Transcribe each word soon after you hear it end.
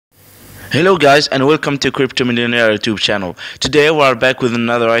Hello guys and welcome to Crypto Millionaire YouTube channel. Today we are back with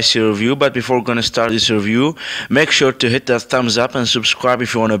another IC review, but before we're gonna start this review, make sure to hit that thumbs up and subscribe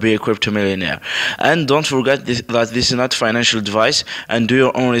if you want to be a crypto millionaire. And don't forget that this is not financial advice, and do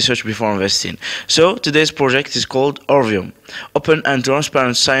your own research before investing. So today's project is called Orvium, open and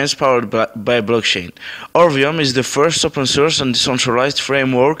transparent science powered by blockchain. Orvium is the first open source and decentralized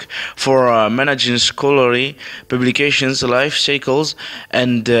framework for managing scholarly publications, life cycles,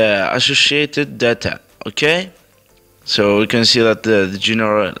 and associated data. Okay, so we can see that the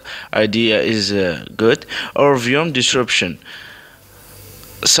general idea is good. Orvium disruption,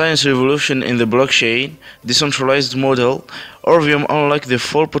 science revolution in the blockchain decentralized model. Orvium unlocks the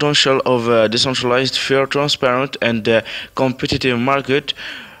full potential of a decentralized, fair, transparent, and competitive market,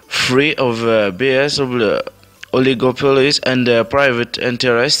 free of BS, oligopolies, and private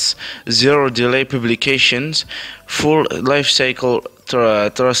interests, zero delay publications, full life cycle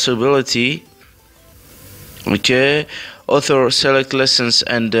traceability. Okay, author select lessons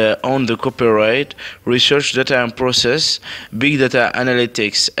and own the copyright, research data and process, big data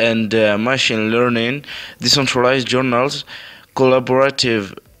analytics and machine learning, decentralized journals,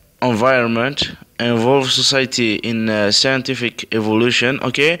 collaborative environment, involve society in scientific evolution.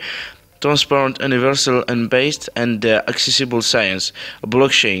 Okay, transparent, universal, and based and accessible science.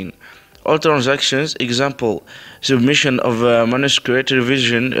 Blockchain, all transactions, example, submission of manuscript,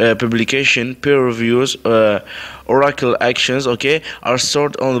 revision, publication, peer reviews, oracle actions, okay, are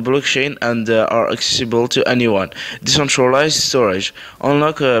stored on the blockchain and are accessible to anyone. Decentralized storage,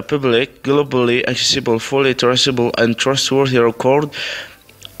 unlock a public, globally accessible, fully traceable, and trustworthy record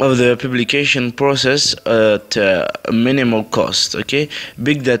of the publication process at minimal cost. Okay,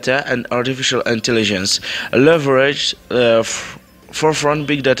 big data and artificial intelligence, leverage forefront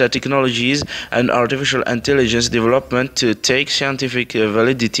big data technologies and artificial intelligence development to take scientific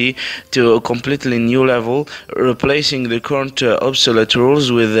validity to a completely new level, replacing the current obsolete rules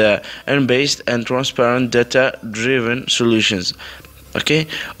with unbased and transparent data driven solutions. Okay,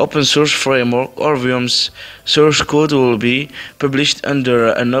 open source framework. Orvium's source code will be published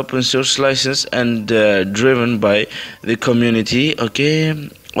under an open source license and driven by the community. Okay,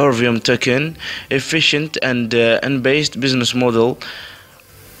 Orvium token, efficient and unbased business model.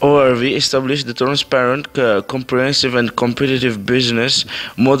 ORV established the transparent, comprehensive, and competitive business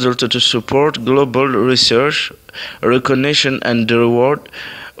model to support global research, recognition, and reward.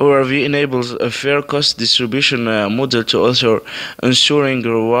 ORV enables a fair cost distribution model to also ensuring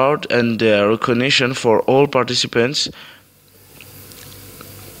reward and recognition for all participants.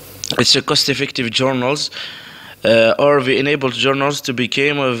 It's a cost-effective journals. ORV enabled journals to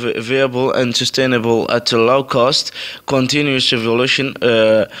become viable and sustainable at a low cost. Continuous evolution.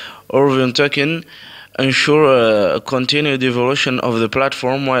 Orvium token ensure continued evolution of the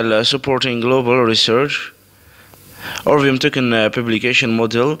platform while supporting global research. Orvium token publication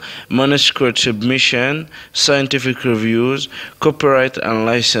model, manuscript submission, scientific reviews, copyright and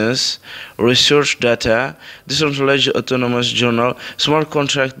license, research data, decentralized autonomous journal, smart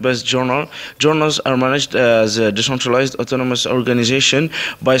contract based journal. Journals are managed as a decentralized autonomous organization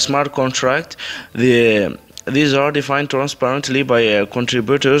by smart contract. These are defined transparently by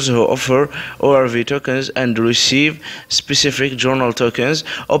contributors who offer ORV tokens and receive specific journal tokens.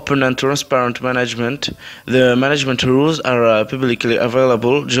 Open and transparent management. The management rules are publicly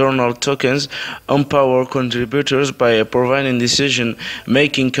available. Journal tokens empower contributors by providing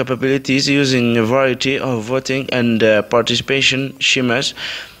decision-making capabilities using a variety of voting and participation schemas.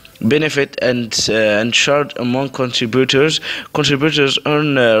 Benefit and shared among contributors. Contributors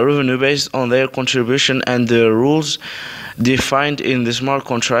earn revenue based on their contribution and the rules defined in the smart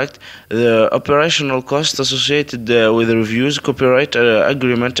contract. The operational costs associated with reviews, copyright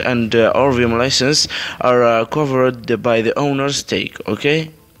agreement, and Orvium license are covered by the owner's stake.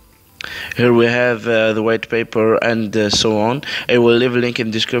 Okay, here we have the white paper and so on. I will leave a link in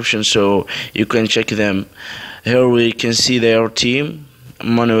the description so you can check them. Here we can see their team.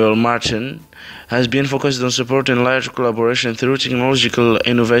 Manuel Martin has been focused on supporting large collaboration through technological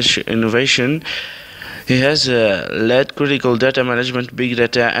innovation. He has led critical data management, big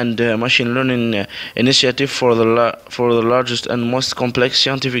data, and machine learning initiative for the largest and most complex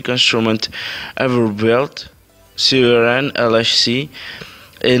scientific instrument ever built, CERN LHC.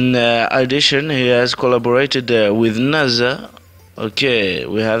 In addition, he has collaborated with NASA. Okay,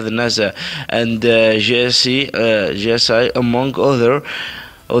 we have the NASA and GSI among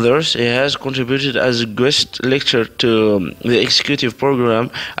others. He has contributed as a guest lecturer to the executive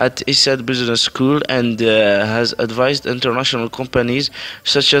program at ISAD Business School and has advised international companies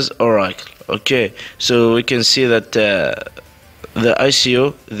such as Oracle. Okay, so we can see that the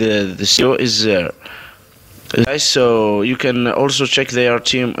ICO, the CEO is there. Guys, so you can also check their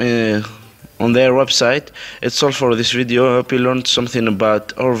team on their website. It's all for this video. I hope you learned something about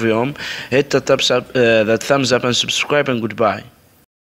Orvium. Hit the thumbs up and subscribe, and goodbye.